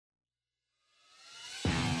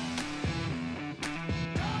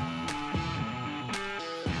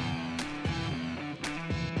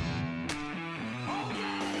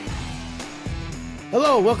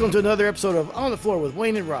Hello, welcome to another episode of On the Floor with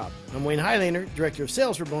Wayne and Rob. I'm Wayne Highlander, Director of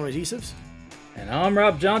Sales for Bone Adhesives. And I'm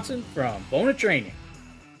Rob Johnson from Bona Training.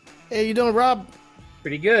 Hey, you doing, Rob?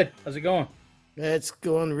 Pretty good. How's it going? It's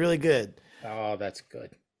going really good. Oh, that's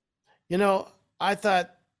good. You know, I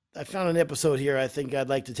thought I found an episode here I think I'd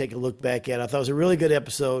like to take a look back at. I thought it was a really good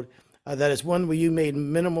episode. That is one where you made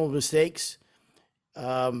minimal mistakes,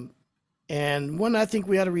 and one I think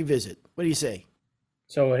we ought to revisit. What do you say?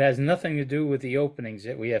 So it has nothing to do with the openings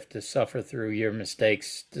that we have to suffer through your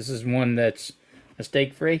mistakes. This is one that's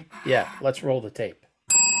mistake-free? Yeah, let's roll the tape.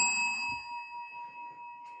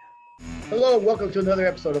 Hello, welcome to another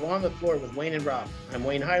episode of On the Floor with Wayne and Rob. I'm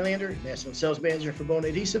Wayne Highlander, National Sales Manager for Bone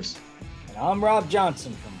Adhesives. And I'm Rob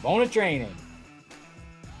Johnson from Bona Training.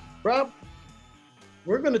 Rob,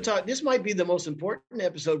 we're going to talk, this might be the most important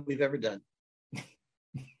episode we've ever done.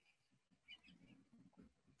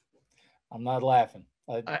 I'm not laughing.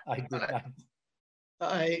 I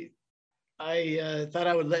thought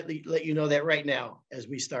I would let you know that right now as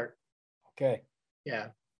we start. Okay. Yeah.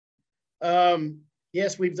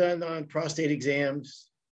 Yes, we've done on prostate exams.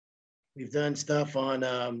 We've done stuff on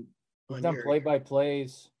We've done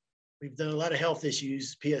play-by-plays. We've done a lot of health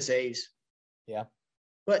issues, PSAs. Yeah.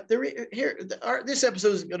 But this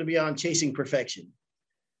episode is going to be on chasing perfection.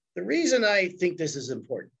 The reason I think this is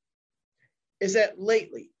important is that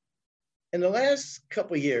lately, in the last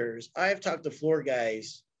couple of years, I've talked to floor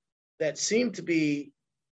guys that seem to be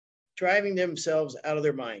driving themselves out of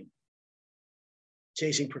their mind,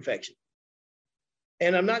 chasing perfection.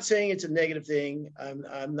 And I'm not saying it's a negative thing.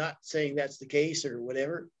 I'm not saying that's the case or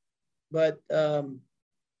whatever, but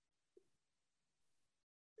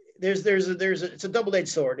it's a double-edged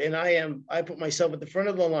sword, and I put myself at the front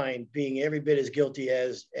of the line, being every bit as guilty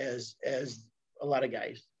as a lot of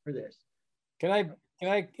guys for this. Can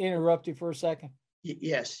I interrupt you for a second?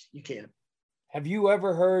 Yes, you can. Have you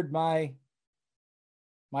ever heard my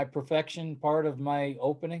perfection part of my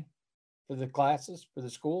opening for the classes, for the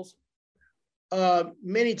schools?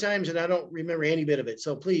 Many times, and I don't remember any bit of it.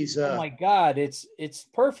 So please. Oh my God, it's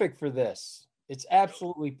perfect for this. It's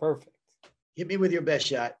absolutely perfect. Hit me with your best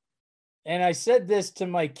shot. And I said this to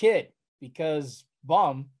my kid because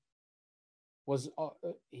Bum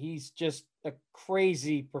he's just a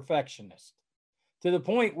crazy perfectionist, to the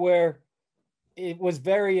point where it was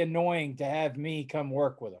very annoying to have me come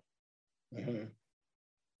work with him.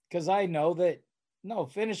 Because I know that, no,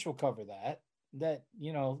 finish will cover that,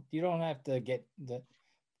 you don't have to get the,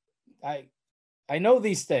 I know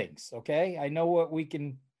these things. Okay. I know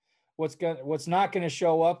what's not going to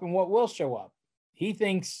show up and what will show up. He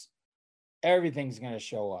thinks everything's going to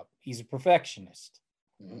show up. He's a perfectionist.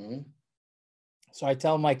 So I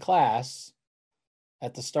tell my class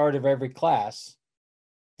at the start of every class,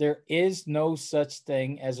 there is no such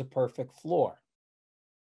thing as a perfect floor.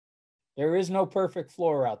 There is no perfect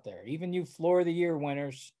floor out there. Even you floor of the year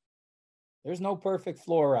winners, there's no perfect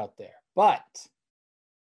floor out there. But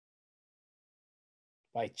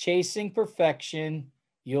by chasing perfection,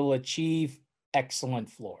 you'll achieve excellent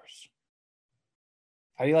floors.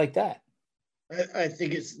 How do you like that? I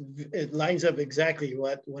think it lines up exactly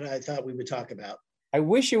what I thought we would talk about. I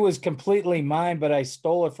wish it was completely mine, but I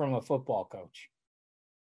stole it from a football coach.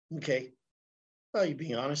 Okay. Well, you're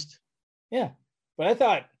being honest. Yeah. But I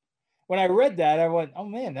thought, when I read that, I went, oh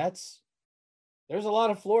man, there's a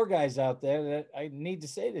lot of floor guys out there that I need to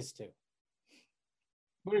say this to.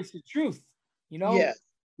 But it's the truth. Yeah.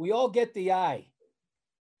 We all get the eye,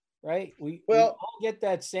 right? We all get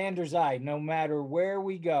that Sanders eye, no matter where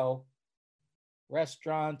we go,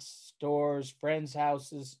 restaurants, stores, friends'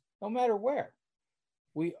 houses, no matter where.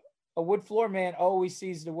 A wood floor man always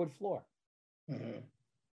sees the wood floor.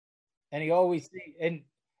 And he always sees, and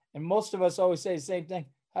most of us always say the same thing.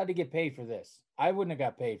 How did he get paid for this? I wouldn't have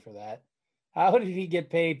got paid for that. How did he get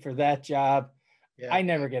paid for that job? Yeah. I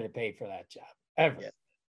never get paid for that job, ever. Yeah.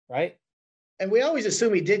 Right? And we always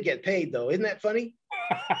assume he did get paid, though. Isn't that funny?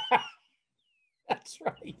 That's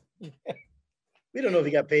right. We don't know if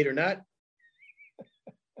he got paid or not.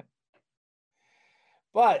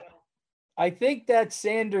 But I think that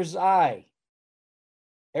Sanders eye,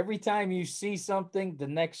 every time you see something, the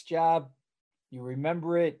next job, you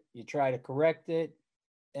remember it, you try to correct it.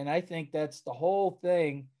 And I think that's the whole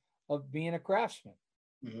thing of being a craftsman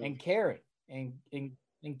and caring and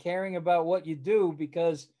caring about what you do,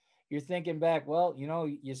 because you're thinking back, well,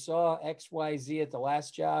 you saw XYZ at the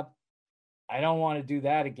last job. I don't want to do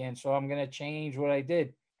that again. So I'm going to change what I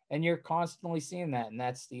did. And you're constantly seeing that. And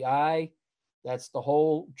that's the eye. That's the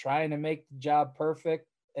whole trying to make the job perfect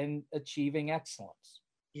and achieving excellence.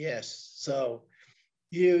 Yes. So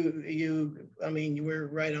I mean, you were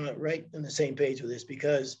right in the same page with this,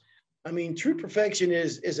 because I mean, true perfection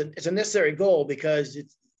it's a necessary goal, because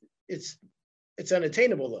it's it's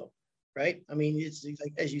unattainable though, right? I mean, it's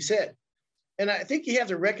like, as you said, and I think you have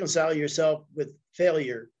to reconcile yourself with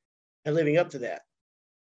failure and living up to that.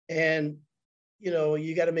 And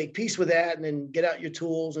you got to make peace with that, and then get out your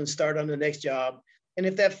tools and start on the next job. And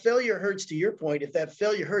if that failure hurts, to your point, if that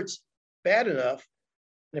failure hurts bad enough,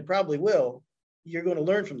 and it probably will, you're going to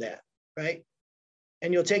learn from that, right?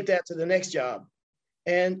 And you'll take that to the next job.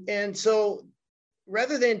 And so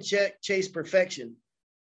rather than chase perfection,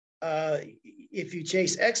 if you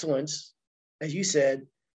chase excellence, as you said,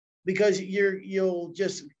 because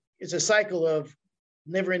it's a cycle of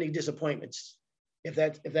never-ending disappointments. If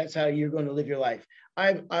that's how you're going to live your life,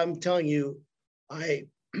 I'm telling you, I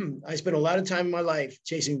spent a lot of time in my life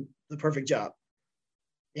chasing the perfect job.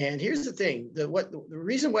 And here's the thing: the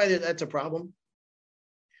reason why that's a problem.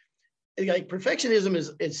 Like, perfectionism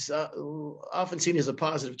is often seen as a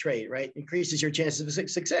positive trait, right? Increases your chances of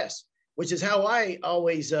success, which is how I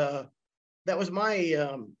always. That was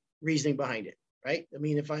my reasoning behind it, right? I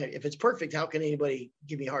mean, if it's perfect, how can anybody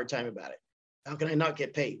give me a hard time about it? How can I not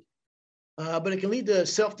get paid? But it can lead to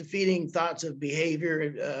self-defeating thoughts of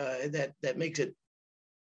behavior that makes it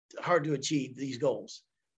hard to achieve these goals.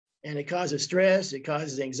 And it causes stress, it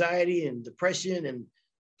causes anxiety and depression, and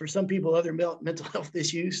for some people, other mental health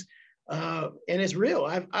issues. And it's real.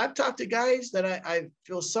 I've talked to guys that I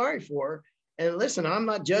feel sorry for. And listen, I'm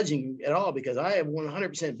not judging at all, because I have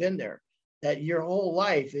 100% been there. That your whole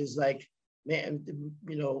life is like, man,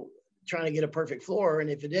 trying to get a perfect floor. And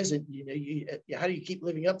if it isn't, how do you keep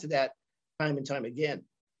living up to that time and time again?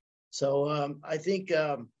 So I think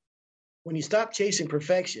when you stop chasing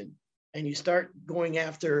perfection and you start going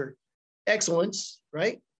after excellence,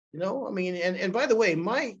 right? I mean, and by the way,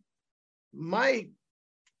 my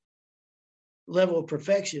level of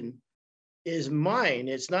perfection is mine.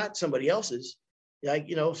 It's not somebody else's. Like,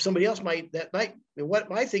 somebody else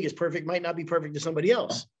what I think is perfect might not be perfect to somebody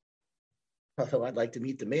else. Although I'd like to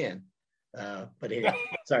meet the man. But anyway,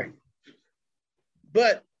 sorry.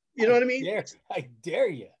 But you know what I mean? I dare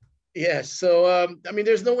you. Yeah. So, I mean,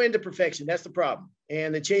 there's no end to perfection. That's the problem.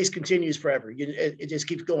 And the chase continues forever. It just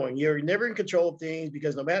keeps going. You're never in control of things,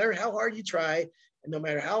 because no matter how hard you try, and no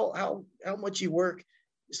matter how much you work,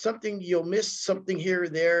 you'll miss something here or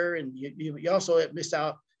there. And you also miss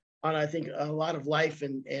out on, I think, a lot of life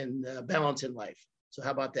and balance in life. So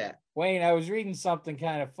how about that? Wayne, I was reading something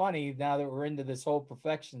kind of funny now that we're into this whole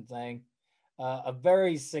perfection thing. A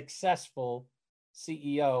very successful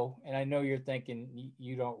CEO, and I know you're thinking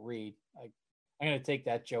you don't read. I'm going to take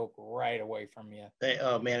that joke right away from you.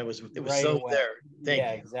 Oh man, it was right so away. There. Thank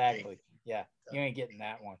you. Exactly. Yeah, you ain't getting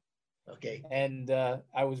that one. Okay. And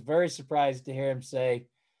I was very surprised to hear him say,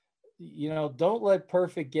 don't let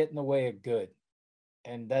perfect get in the way of good.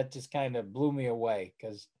 And that just kind of blew me away,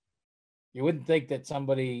 because you wouldn't think that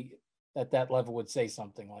somebody at that level would say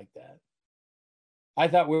something like that. I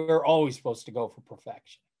thought we were always supposed to go for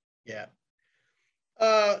perfection. Yeah.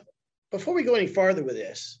 Before we go any farther with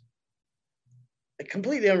this,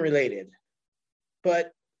 completely unrelated,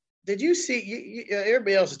 but did you see?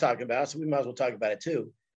 Everybody else is talking about it, so we might as well talk about it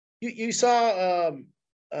too. You saw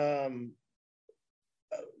who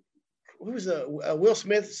was Will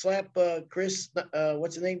Smith slap Chris?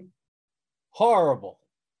 What's the name? Horrible.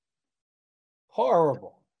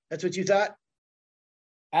 That's what you thought?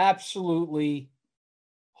 Absolutely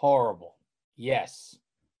horrible. Yes.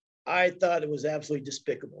 I thought it was absolutely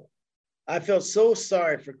despicable. I felt so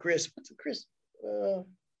sorry for Chris. What's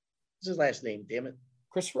his last name? Damn it.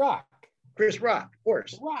 Chris Rock. Chris Rock, of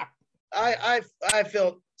course. Rock. I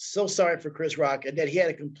felt so sorry for Chris Rock, and that he had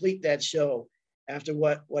to complete that show after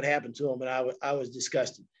what happened to him, and I was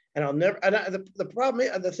disgusted. And I'll never. The problem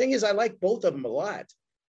is, the thing is, I like both of them a lot,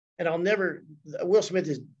 and I'll never. Will Smith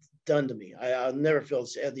is done to me. I'll never feel.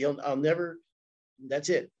 I'll never. That's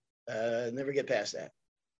it. Never get past that.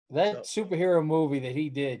 That superhero movie that he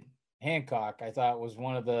did, Hancock, I thought was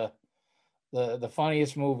one of the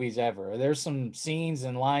funniest movies ever. There's some scenes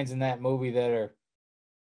and lines in that movie that are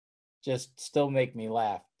just still make me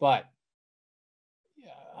laugh. But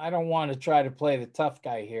I don't want to try to play the tough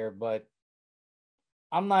guy here, but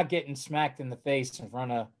I'm not getting smacked in the face in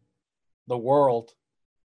front of the world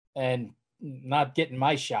and not getting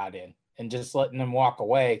my shot in and just letting him walk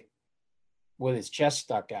away with his chest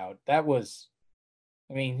stuck out. That was,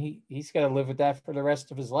 I mean, he's got to live with that for the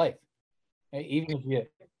rest of his life.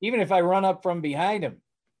 Even if I run up from behind him.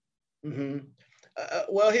 Mm-hmm.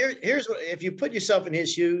 Well, here's what, if you put yourself in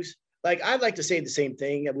his shoes, like I'd like to say the same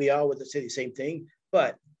thing, and we all would say the same thing,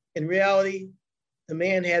 but in reality, the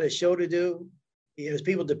man had a show to do. There was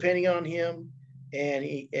people depending on him, and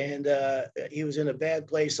he was in a bad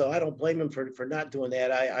place. So I don't blame him for not doing that.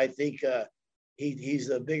 I think he's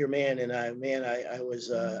a bigger man, and I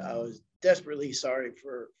was desperately sorry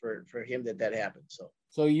for him that happened.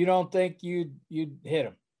 So you don't think you'd hit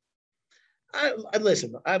him? I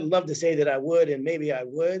listen. I'd love to say that I would, and maybe I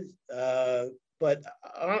would. But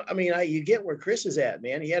I mean, you get where Chris is at,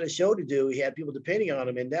 man. He had a show to do. He had people depending on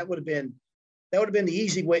him, and that would have been the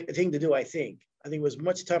easy thing to do. I think it was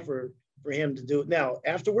much tougher for him to do it. Now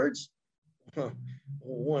afterwards, 100%.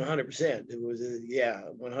 It was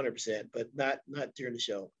 100%, but not during the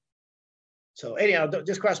show. So anyhow,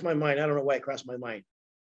 just crossed my mind. I don't know why it crossed my mind.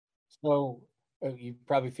 So you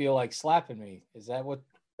probably feel like slapping me. Is that what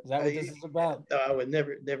this is about? I would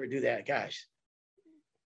never do that. Gosh.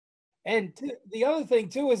 And the other thing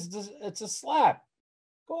too is it's a slap.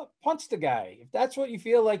 Go up, punch the guy. If that's what you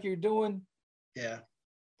feel like you're doing, yeah,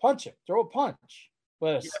 punch him. Throw a punch.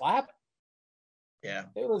 But a slap? Yeah.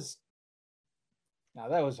 That was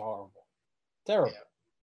horrible. Terrible.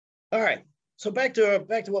 Yeah. All right. So back to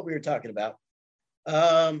what we were talking about.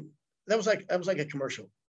 That was like a commercial.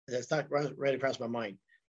 That's not right across my mind.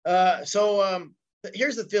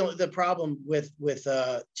 Here's the problem with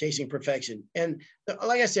chasing perfection. And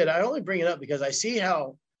like I said, I only bring it up because I see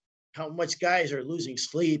how much guys are losing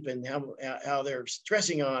sleep and how they're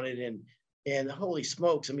stressing on it, and holy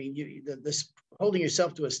smokes. I mean, this holding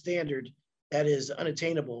yourself to a standard that is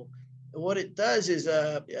unattainable. What it does is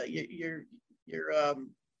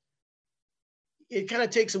it kind of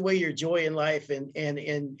takes away your joy in life and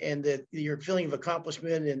your feeling of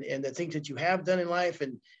accomplishment and the things that you have done in life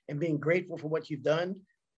and being grateful for what you've done.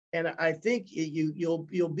 And I think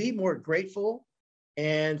you'll be more grateful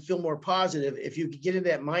and feel more positive if you get in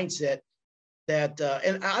that mindset that,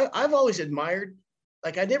 and I've always admired,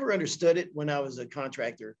 like I never understood it when I was a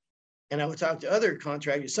contractor, and I would talk to other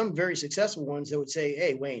contractors, some very successful ones that would say,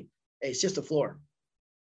 hey, Wayne, hey, it's just a floor.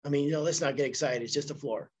 I mean, let's not get excited. It's just a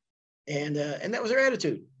floor. And that was their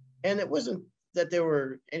attitude. And it wasn't that they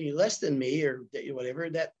were any less than me or whatever,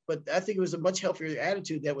 but I think it was a much healthier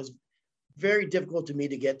attitude that was very difficult to me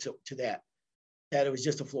to get to that it was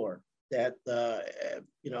just a floor. That,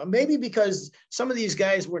 maybe because some of these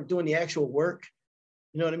guys weren't doing the actual work,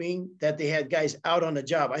 you know what I mean? That they had guys out on the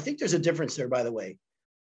job. I think there's a difference there, by the way.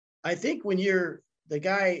 I think when you're the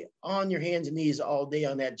guy on your hands and knees all day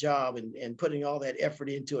on that job and putting all that effort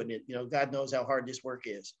into it, and God knows how hard this work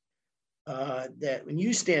is. That when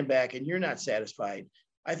you stand back and you're not satisfied,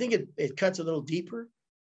 I think it cuts a little deeper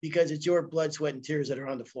because it's your blood, sweat, and tears that are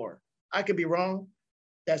on the floor. I could be wrong.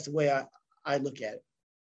 That's the way I look at it.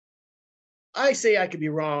 I say I could be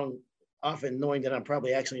wrong often knowing that I'm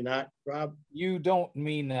probably actually not, Rob. You don't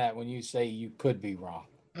mean that when you say you could be wrong.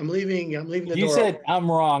 I'm leaving the door. You said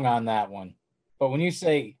I'm wrong on that one. But when you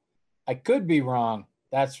say I could be wrong,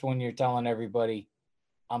 that's when you're telling everybody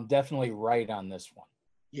I'm definitely right on this one.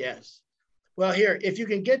 Yes. Well, here, if you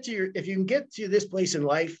can get to this place in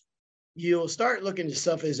life, you'll start looking at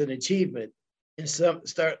stuff as an achievement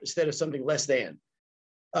instead of something less than.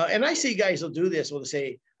 And I see guys will do this. Will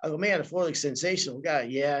say, "Oh man, the floor looks sensational." God,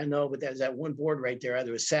 yeah, I know, but there's that one board right there.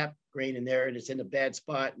 Either a sap grain in there, and it's in a bad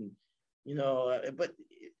spot, and But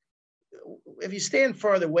if you stand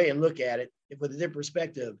farther away and look at it with a different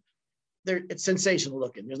perspective, it's sensational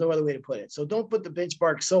looking. There's no other way to put it. So don't put the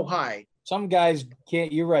benchmark so high. Some guys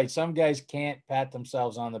can't. You're right. Some guys can't pat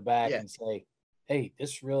themselves on the back and say, "Hey,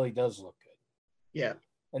 this really does look good." Yeah.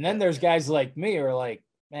 And then there's guys like me who are like,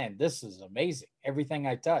 "Man, this is amazing. Everything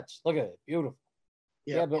I touch, look at it, beautiful."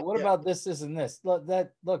 Yeah, but what about this, and this? Look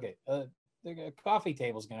at the coffee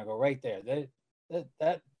table's gonna go right there.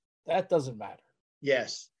 That doesn't matter.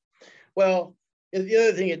 Yes. Well, the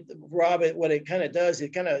other thing, Rob, what it kind of does,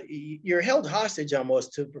 you're held hostage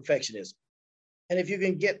almost to perfectionism. And if you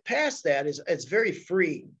can get past that, it's very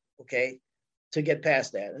free, okay, to get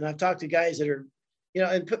past that. And I've talked to guys that are,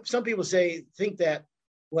 and some people think that,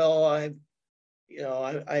 well, I'm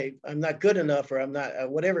not good enough, or I'm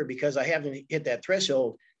not whatever because I haven't hit that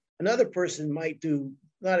threshold. Another person might do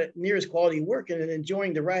not near as quality work and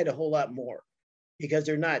enjoying the ride a whole lot more because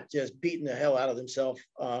they're not just beating the hell out of themselves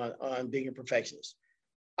on being a perfectionist.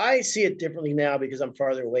 I see it differently now because I'm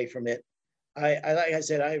farther away from it. Like I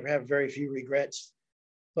said, I have very few regrets,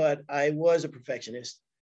 but I was a perfectionist,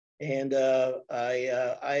 and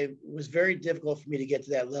I was very difficult for me to get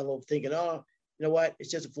to that level of thinking, oh, you know what,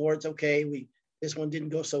 it's just a floor, it's okay. This one didn't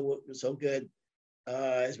go so good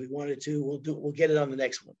as we wanted to. We'll get it on the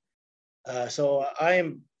next one. So I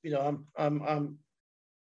am, I'm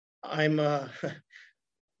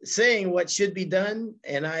saying what should be done.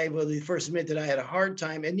 And I will first admit that I had a hard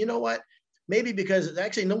time. And you know what? Maybe because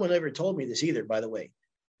actually no one ever told me this either, by the way.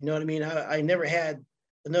 You know what I mean? I never had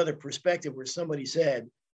another perspective where somebody said,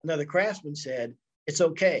 another craftsman said, it's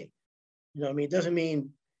okay. You know what I mean? It doesn't mean,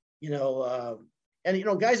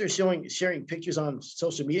 and guys are sharing pictures on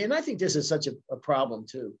social media. And I think this is such a problem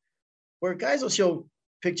too, where guys will show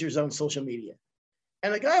pictures on social media.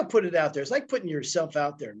 And the guy will put it out there. It's like putting yourself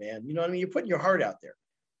out there, man. You know what I mean? You're putting your heart out there.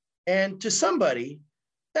 And to somebody,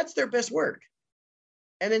 that's their best work.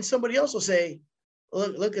 And then somebody else will say,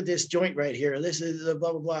 look at this joint right here. This is the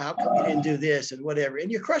blah, blah, blah. How come you didn't do this and whatever?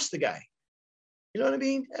 And you crush the guy. You know what I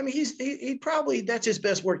mean? I mean, he probably, that's his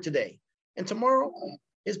best work today. And tomorrow,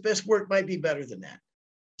 his best work might be better than that.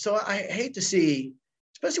 So I hate to see,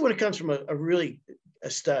 especially when it comes from a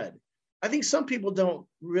stud. I think some people don't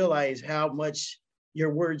realize how much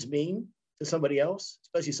your words mean to somebody else,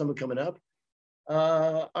 especially someone coming up.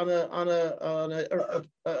 On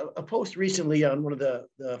a post recently on one of the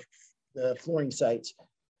flooring sites,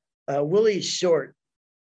 Willie Short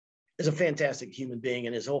is a fantastic human being,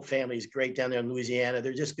 and his whole family is great down there in Louisiana.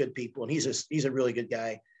 They're just good people, and he's a really good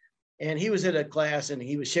guy. And he was at a class, and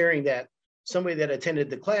he was sharing that somebody that attended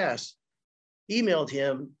the class emailed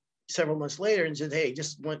him several months later and said, "Hey,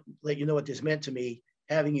 just want to let you know what this meant to me,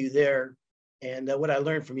 having you there, and what I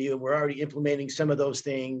learned from you. And we're already implementing some of those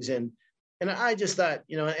things." And I just thought,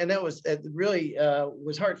 and that really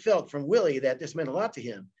was heartfelt from Willie, that this meant a lot to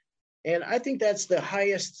him. And I think that's the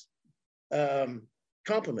highest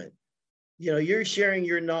compliment. You're sharing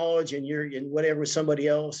your knowledge and whatever with somebody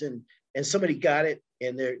else, and somebody got it,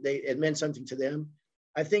 and it meant something to them.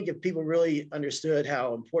 I think if people really understood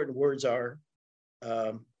how important words are,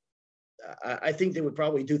 I think they would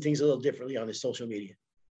probably do things a little differently on the social media.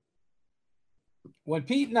 When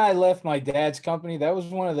Pete and I left my dad's company, that was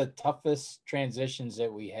one of the toughest transitions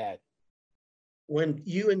that we had. When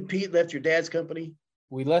you and Pete left your dad's company?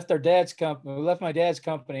 We left our dad's company. We left my dad's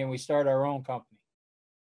company, and we started our own company.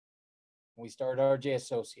 We started RJ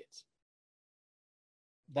Associates.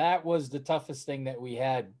 That was the toughest thing that we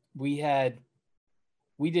had. We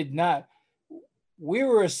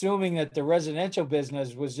were assuming that the residential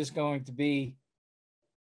business was just going to be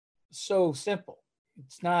so simple.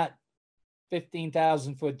 It's not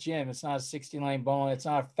 15,000 foot gym. It's not a 60-lane bowling. It's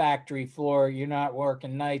not a factory floor. You're not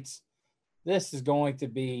working nights. This is going to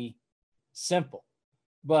be simple.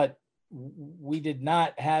 But we did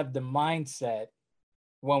not have the mindset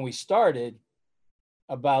when we started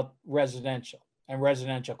about residential and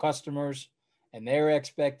residential customers and their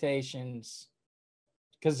expectations,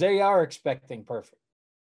 because they are expecting perfect.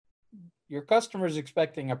 Your customer's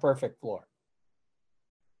expecting a perfect floor.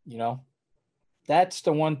 That's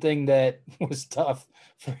the one thing that was tough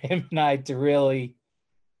for him and I to really,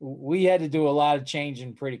 we had to do a lot of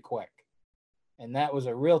changing pretty quick. And that was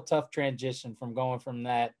a real tough transition from going from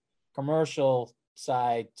that commercial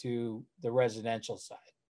side to the residential side.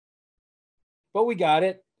 But we got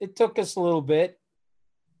it. It took us a little bit.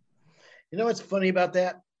 You know what's funny about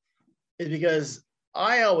that is because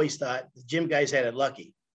I always thought the gym guys had it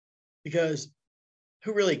lucky, because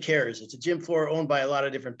who really cares? It's a gym floor owned by a lot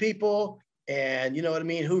of different people. And you know what I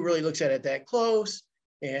mean? Who really looks at it that close?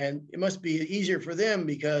 And it must be easier for them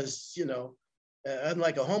because,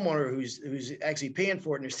 unlike a homeowner who's actually paying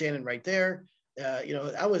for it and they're standing right there.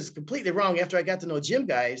 I was completely wrong after I got to know gym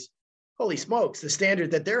guys. Holy smokes, the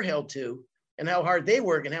standard that they're held to and how hard they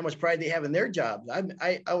work and how much pride they have in their jobs.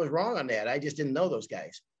 I was wrong on that. I just didn't know those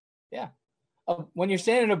guys. Yeah. When you're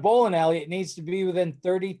standing in a bowling alley, it needs to be within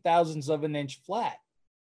 30 thousandths of an inch flat.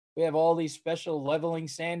 We have all these special leveling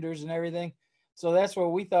sanders and everything. So that's where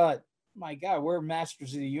we thought, my God, we're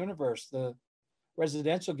masters of the universe. The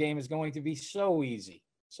residential game is going to be so easy.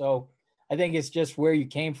 So I think it's just where you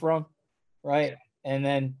came from, right? And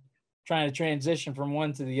then trying to transition from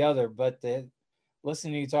one to the other. But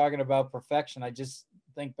listening to you talking about perfection, I just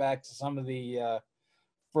think back to some of the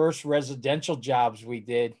first residential jobs we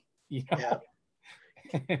did. Yeah.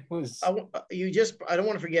 It was. I don't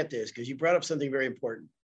want to forget this because you brought up something very important.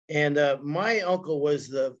 And my uncle was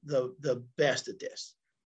the best at this.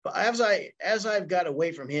 But as I've got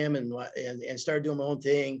away from him and started doing my own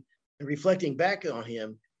thing and reflecting back on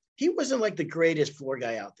him, he wasn't like the greatest floor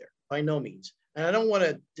guy out there by no means. And I don't want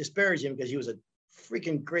to disparage him because he was a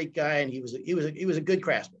freaking great guy and he was a good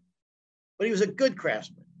craftsman. But he was a good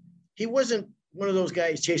craftsman. He wasn't one of those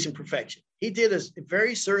guys chasing perfection. He did a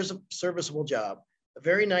very serviceable job, a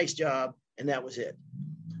very nice job, and that was it.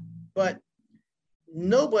 But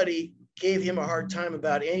nobody gave him a hard time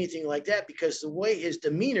about anything like that because the way his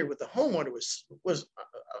demeanor with the homeowner was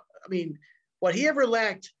what he ever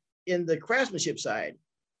lacked in the craftsmanship side,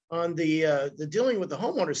 on the dealing with the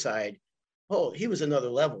homeowner side, oh, he was another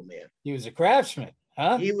level, man. He was a craftsman,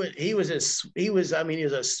 huh? He was I mean, he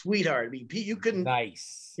was a sweetheart. I mean, you couldn't,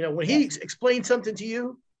 Nice. you know, when he explained something to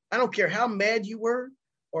you, I don't care how mad you were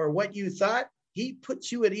or what you thought, he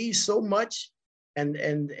puts you at ease so much, and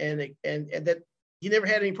that he never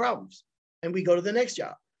had any problems. And we go to the next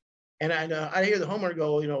job. And I hear the homeowner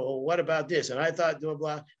go, you know, well, what about this? And I thought, blah,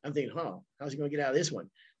 blah. I'm thinking, how's he going to get out of this one?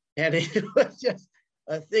 And it was just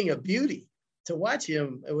a thing of beauty to watch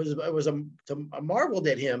him. It was I marveled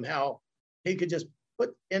at him, how he could just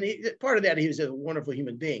put, and part of that, he was a wonderful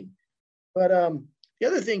human being. But the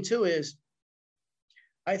other thing too is,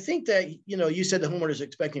 I think that, you know, you said the homeowner is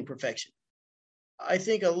expecting perfection. I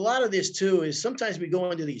think a lot of this too is sometimes we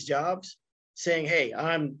go into these jobs saying, hey,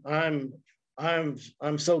 I'm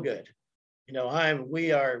so good. You know,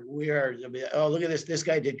 we are, oh, look at this. This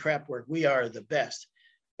guy did crap work. We are the best.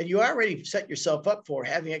 And you already set yourself up for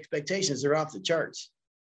having expectations that are off the charts.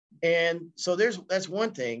 And so that's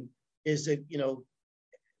one thing, is that, you know,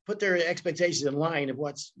 put their expectations in line of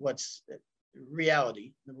what's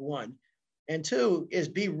reality, number one. And two is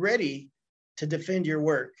be ready to defend your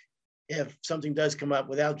work if something does come up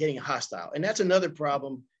without getting hostile. And that's another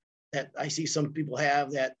problem that I see some people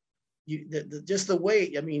have, that just the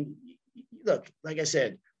way, I mean, look, like I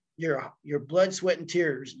said, your blood, sweat, and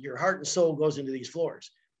tears, your heart and soul goes into these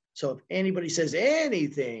floors. So if anybody says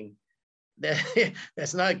anything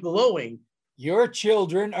that's not glowing, your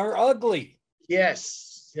children are ugly.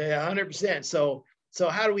 Yes, yeah, 100%. So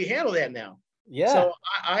how do we handle that now? Yeah. So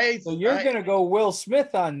so you're going to go Will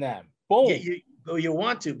Smith on them. Boom. Yeah, you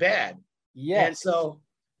want to bad. Yes. And so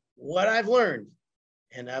what I've learned,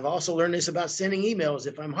 and I've also learned this about sending emails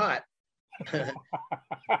if I'm hot.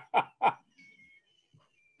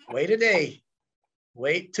 Wait a day.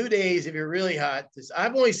 Wait 2 days if you're really hot.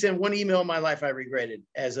 I've only sent one email in my life I regretted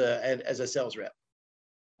as a sales rep.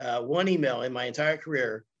 One email in my entire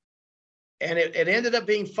career. And it ended up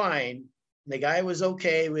being fine. The guy was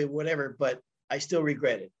okay with whatever, but I still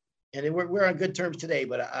regret it. And we're on good terms today,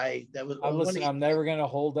 but I'm never going to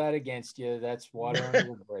hold that against you. That's water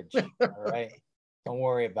under the bridge. All right. Don't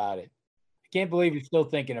worry about it. I can't believe you're still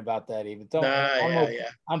thinking about that even.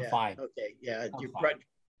 I'm fine. Okay. Yeah. You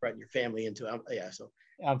brought your family into it. So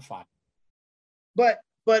I'm fine. But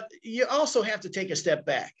you also have to take a step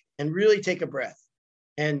back and really take a breath.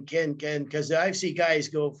 And because I see guys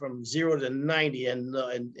go from 0 to 90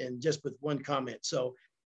 and just with one comment. So,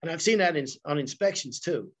 and I've seen that on inspections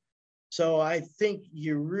too. So I think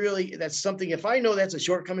that's something, if I know that's a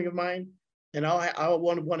shortcoming of mine, then I'll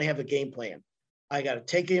want to have a game plan. I got to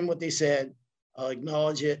take in what they said. I'll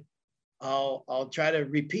acknowledge it. I'll try to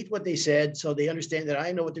repeat what they said so they understand that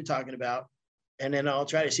I know what they're talking about. And then I'll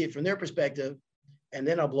try to see it from their perspective, and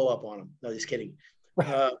then I'll blow up on them. No, just kidding.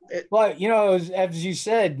 Well, you know, as you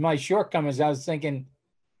said, my shortcomings, I was thinking,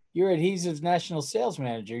 you're Adhesive's national sales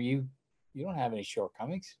manager. You don't have any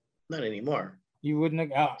shortcomings. Not anymore. You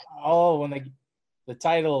wouldn't have, when the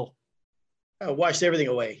title. I washed everything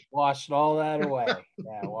away. Washed all that away.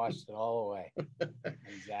 Yeah, washed it all away.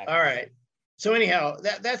 Exactly. All right. So anyhow,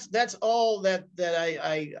 that's all that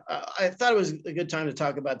I thought it was a good time to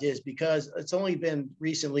talk about this, because it's only been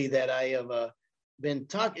recently that I have been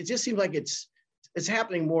talking. It just seems like it's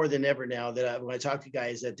happening more than ever now that when I talk to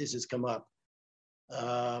guys that this has come up.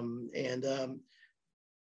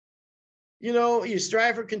 You know, you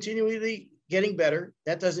strive for continually getting better.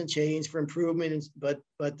 That doesn't change, for improvement, but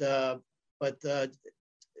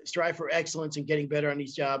strive for excellence and getting better on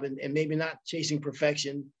each job, and maybe not chasing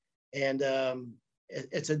perfection. And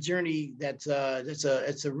it's a journey it's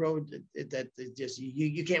a road that just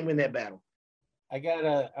you can't win that battle. I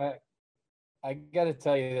gotta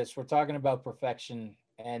tell you this. We're talking about perfection,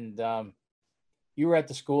 and you were at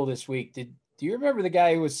the school this week. Do you remember the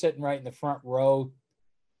guy who was sitting right in the front row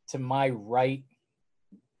to my right?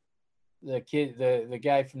 The kid, the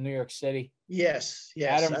guy from New York City. Yes.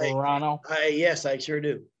 Adam Verano. Yes, I sure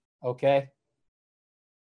do. Okay.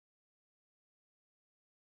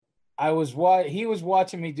 He was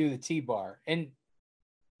watching me do the T-bar, and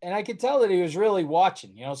I could tell that he was really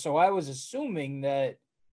watching, you know, so I was assuming that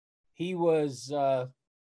he wasn't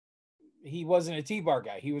a T-bar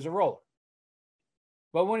guy. He was a roller.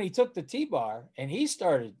 But when he took the T-bar and he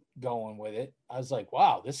started going with it, I was like,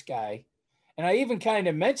 wow, this guy. And I even kind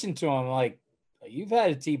of mentioned to him, like, you've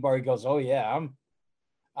had a T-bar. He goes, oh yeah,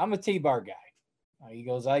 I'm a T-bar guy. He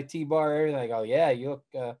goes, I T-bar everything. I go, yeah, you look,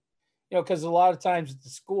 you know, because a lot of times at the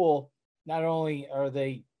school, not only are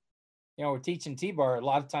they, you know, we're teaching T-bar, a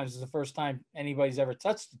lot of times it's the first time anybody's ever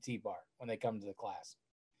touched the T-bar when they come to the class.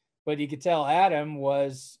 But you could tell Adam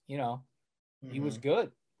was, you know, he was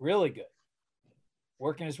good really good.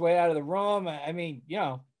 Working his way out of the room. I mean, you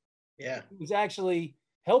know, Yeah. he was actually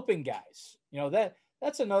helping guys. You know,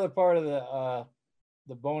 that's another part of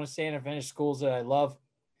the bonus Santa Finish schools that I love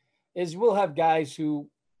is we'll have guys who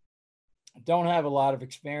don't have a lot of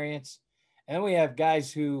experience, and then we have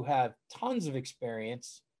guys who have tons of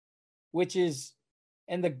experience, which is,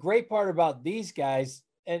 and the great part about these guys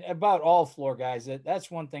and about all floor guys, that's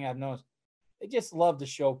one thing I've noticed. They just love to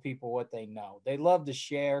show people what they know. They love to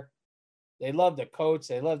share. They love to coach.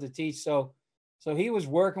 They love to teach. So he was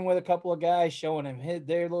working with a couple of guys, showing him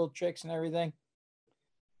their little tricks and everything.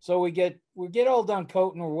 So we get all done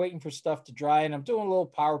coating. We're waiting for stuff to dry, and I'm doing a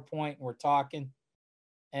little PowerPoint, and we're talking.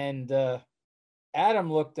 And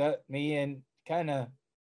Adam looked at me and kind of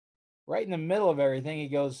right in the middle of everything, he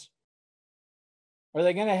goes, "Are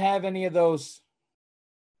they going to have any of those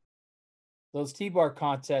T-bar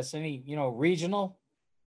contests? Any, you know, regional?"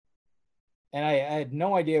 And I had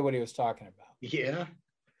no idea what he was talking about. Yeah.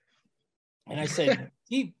 And I said,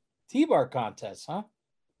 T-bar contest, huh?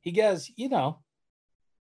 He goes, you know,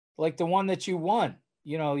 like the one that you won.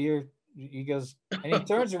 You know, he goes, and he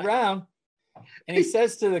turns around and he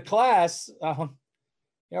says to the class, you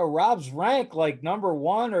know, Rob's ranked like number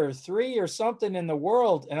 1 or 3 or something in the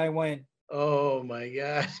world. And I went, oh my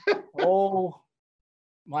God. oh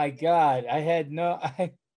my God.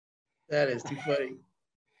 That is too funny.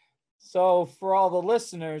 So for all the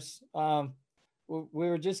listeners, we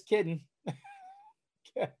were just kidding.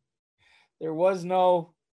 There was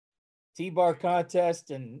no T-bar contest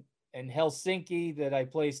in Helsinki that I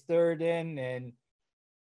placed 3rd in, and it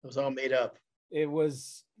was all made up. It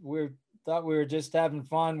was, thought we were just having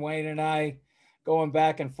fun, Wayne and I, going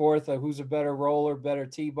back and forth of who's a better roller, better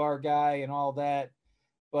T-bar guy, and all that.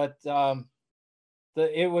 But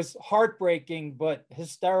it was heartbreaking but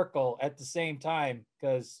hysterical at the same time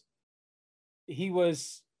because he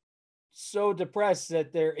was so depressed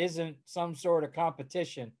that there isn't some sort of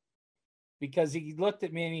competition, because he looked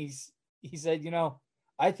at me and he said, you know,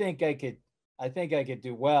 I think I could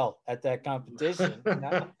do well at that competition.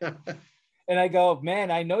 And I go, man,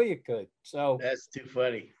 I know you could. So that's too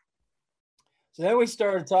funny. So then we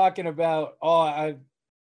started talking about, I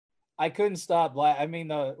couldn't stop laughing. I mean,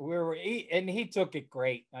 and he took it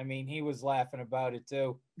great. I mean, he was laughing about it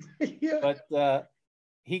too. Yeah. But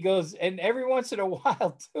he goes, and every once in a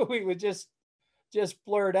while too, he would just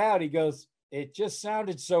blurt out. He goes, it just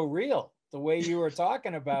sounded so real the way you were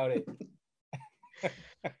talking about it.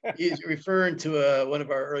 He's referring to one of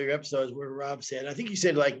our earlier episodes where Rob said, I think you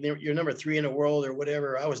said like you're number 3 in the world or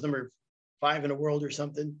whatever. I was number 5 in the world or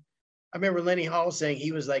something. I remember Lenny Hall saying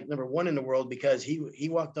he was like number 1 in the world because he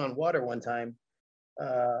walked on water one time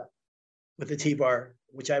with the T-bar,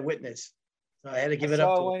 which I witnessed. So I had to give it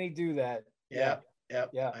up to when he do that. Yeah.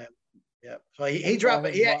 So he dropped.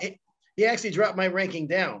 He actually dropped my ranking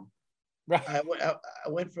down. Right. I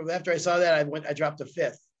went from, after I saw that, I dropped to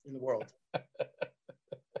 5th in the world.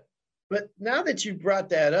 But now that you brought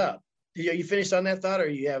that up, you finished on that thought, or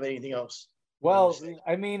you have anything else? Well,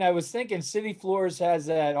 I mean, I was thinking City Floors has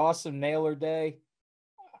that awesome nailer day.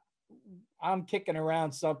 I'm kicking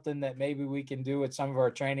around something that maybe we can do at some of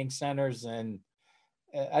our training centers, and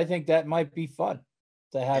I think that might be fun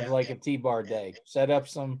to have a T-bar day. Set up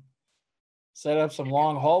some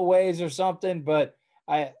long hallways or something. But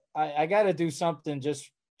I got to do something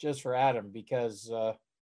just for Adam, because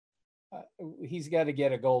he's got to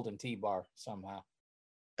get a golden T-bar somehow.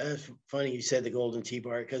 That's funny you said the golden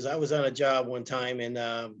T-bar, because I was on a job one time and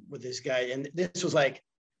with this guy, and this was like,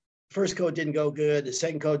 first code didn't go good, the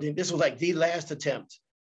second code didn't. This was like the last attempt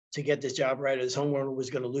to get this job right. His homeowner was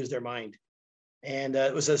going to lose their mind, and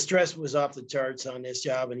it was, the stress was off the charts on this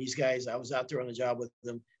job. And these guys, I was out there on the job with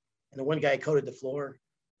them, and the one guy coated the floor.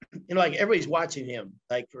 You know, like everybody's watching him,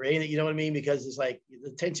 like for anything, you know what I mean? Because it's like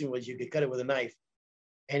the tension was you could cut it with a knife.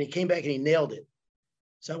 And he came back and he nailed it.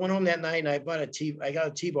 So I went home that night and I got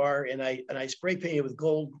a T-bar and I spray painted with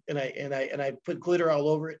gold and I put glitter all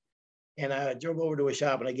over it. And I drove over to a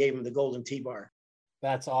shop and I gave him the golden T-bar.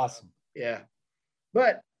 That's awesome. Yeah.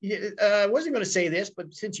 But I wasn't going to say this,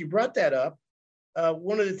 but since you brought that up,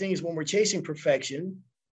 one of the things when we're chasing perfection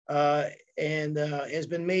has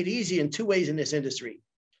been made easy in 2 ways in this industry.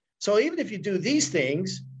 So even if you do these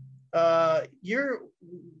things, you're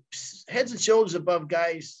heads and shoulders above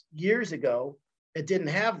guys years ago that didn't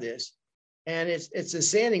have this, and it's a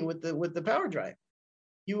sanding with the power drive.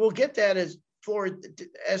 You will get that as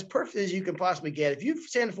perfect as you can possibly get. If you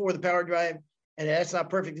sand for the power drive and that's not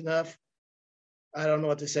perfect enough, I don't know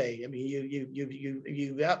what to say. I mean,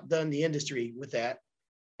 you've outdone the industry with that.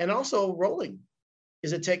 And also rolling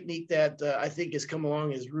is a technique that I think has come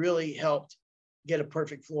along, has really helped get a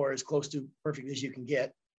perfect floor, as close to perfect as you can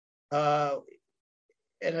get. And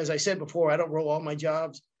as I said before, I don't roll all my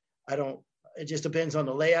jobs. It just depends on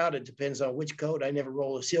the layout. It depends on which coat. I never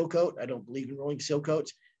roll a seal coat. I don't believe in rolling seal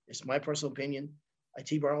coats. It's my personal opinion. I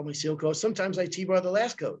T-bar all my seal coats. Sometimes I T-bar the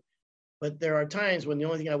last coat, but there are times when the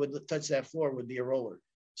only thing I would touch that floor would be a roller.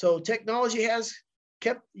 So technology has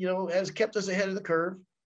kept us ahead of the curve.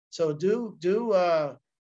 So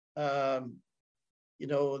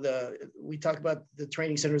we talk about the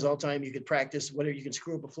training centers all the time. You could practice whatever, you can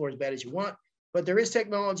screw up a floor as bad as you want, but there is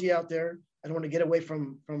technology out there. I don't want to get away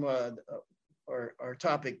from our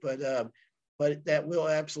topic, but that will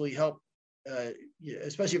absolutely help,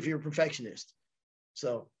 especially if you're a perfectionist.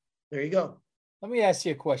 So there you go. Let me ask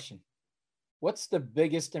you a question. What's the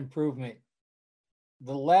biggest improvement,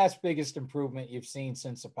 the last biggest improvement you've seen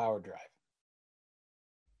since the power drive?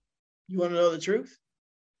 You want to know the truth?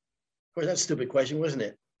 Of course, that's a stupid question, wasn't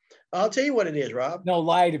it? I'll tell you what it is, Rob. No,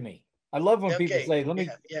 lie to me. I love when people say, I'll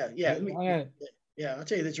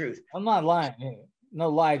tell you the truth. I'm not lying. No,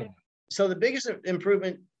 lie to me. So the biggest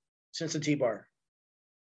improvement since the T-bar.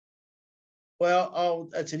 Well,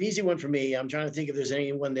 that's an easy one for me. I'm trying to think if there's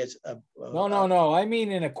anyone that's no. I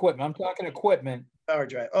mean in equipment. I'm talking equipment. Power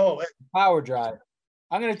drive. Oh, power drive.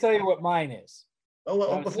 I'm going to tell you what mine is. Oh,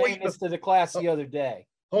 well, I was saying this to the class the other day.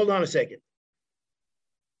 Hold on a second.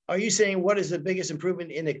 Are you saying what is the biggest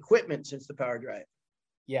improvement in equipment since the power drive?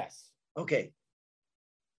 Yes. Okay.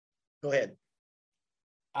 Go ahead.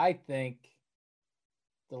 I think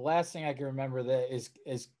the last thing I can remember that is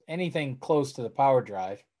anything close to the power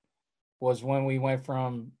drive was when we went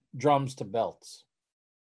from drums to belts.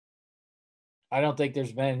 I don't think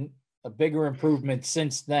there's been a bigger improvement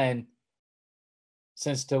since then,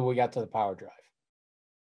 till we got to the power drive.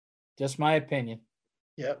 Just my opinion.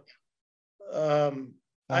 Yep.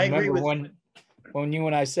 I agree with when you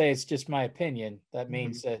and I say it's just my opinion, that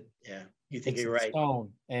means that you think you're right.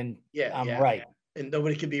 Stone, and I'm right. And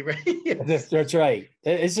nobody can be right. That's right.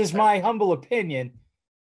 It's just my humble opinion.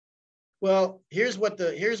 Well, here's what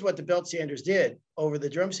the belt sanders did over the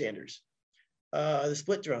drum sanders, the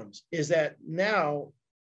split drums, is that now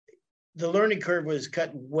the learning curve was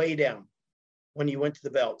cut way down when you went to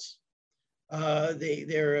the belts.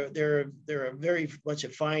 They're a very much a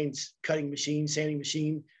fine cutting machine, sanding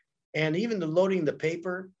machine, and even the loading the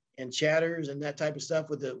paper and chatters and that type of stuff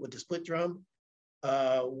with the split drum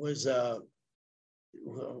was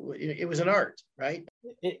it was an art, right?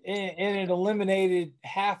 And it eliminated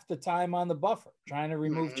half the time on the buffer trying to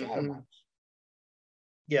remove chatter marks.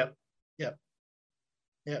 Yep.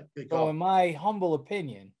 Good call. So in my humble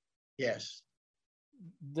opinion, yes,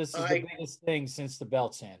 this is the biggest thing since the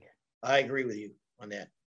belt sander. I agree with you on that.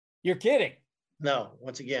 You're kidding. No,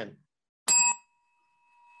 once again.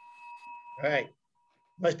 All right.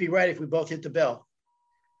 Must be right if we both hit the bell.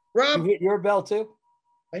 Rob. You hit your bell too?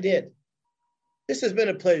 I did. This has been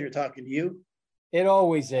a pleasure talking to you. It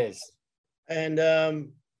always is. And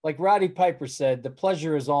like Roddy Piper said, the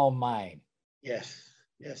pleasure is all mine. Yes,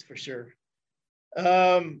 for sure.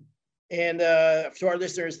 And to our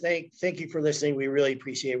listeners, thank you for listening. We really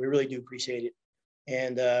appreciate it. We really do appreciate it.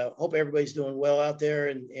 And hope everybody's doing well out there.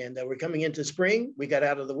 And we're coming into spring. We got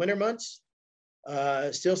out of the winter months.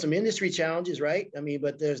 Still some industry challenges, right? I mean,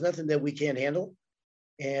 but there's nothing that we can't handle.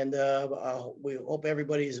 And we hope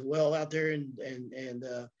everybody's well out there. And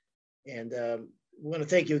we want to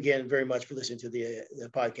thank you again very much for listening to the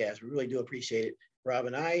podcast. We really do appreciate it, Rob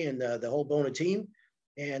and I, and the whole Bona team.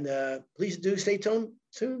 And please do stay tuned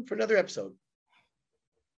soon for another episode.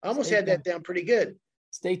 I almost had that down pretty good.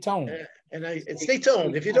 Stay tuned. Stay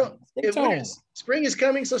tuned. If you don't, spring is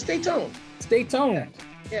coming, so stay tuned. Stay tuned.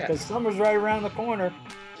 Yeah. Because summer's right around the corner.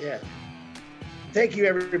 Yeah. Thank you,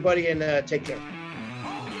 everybody, and take care.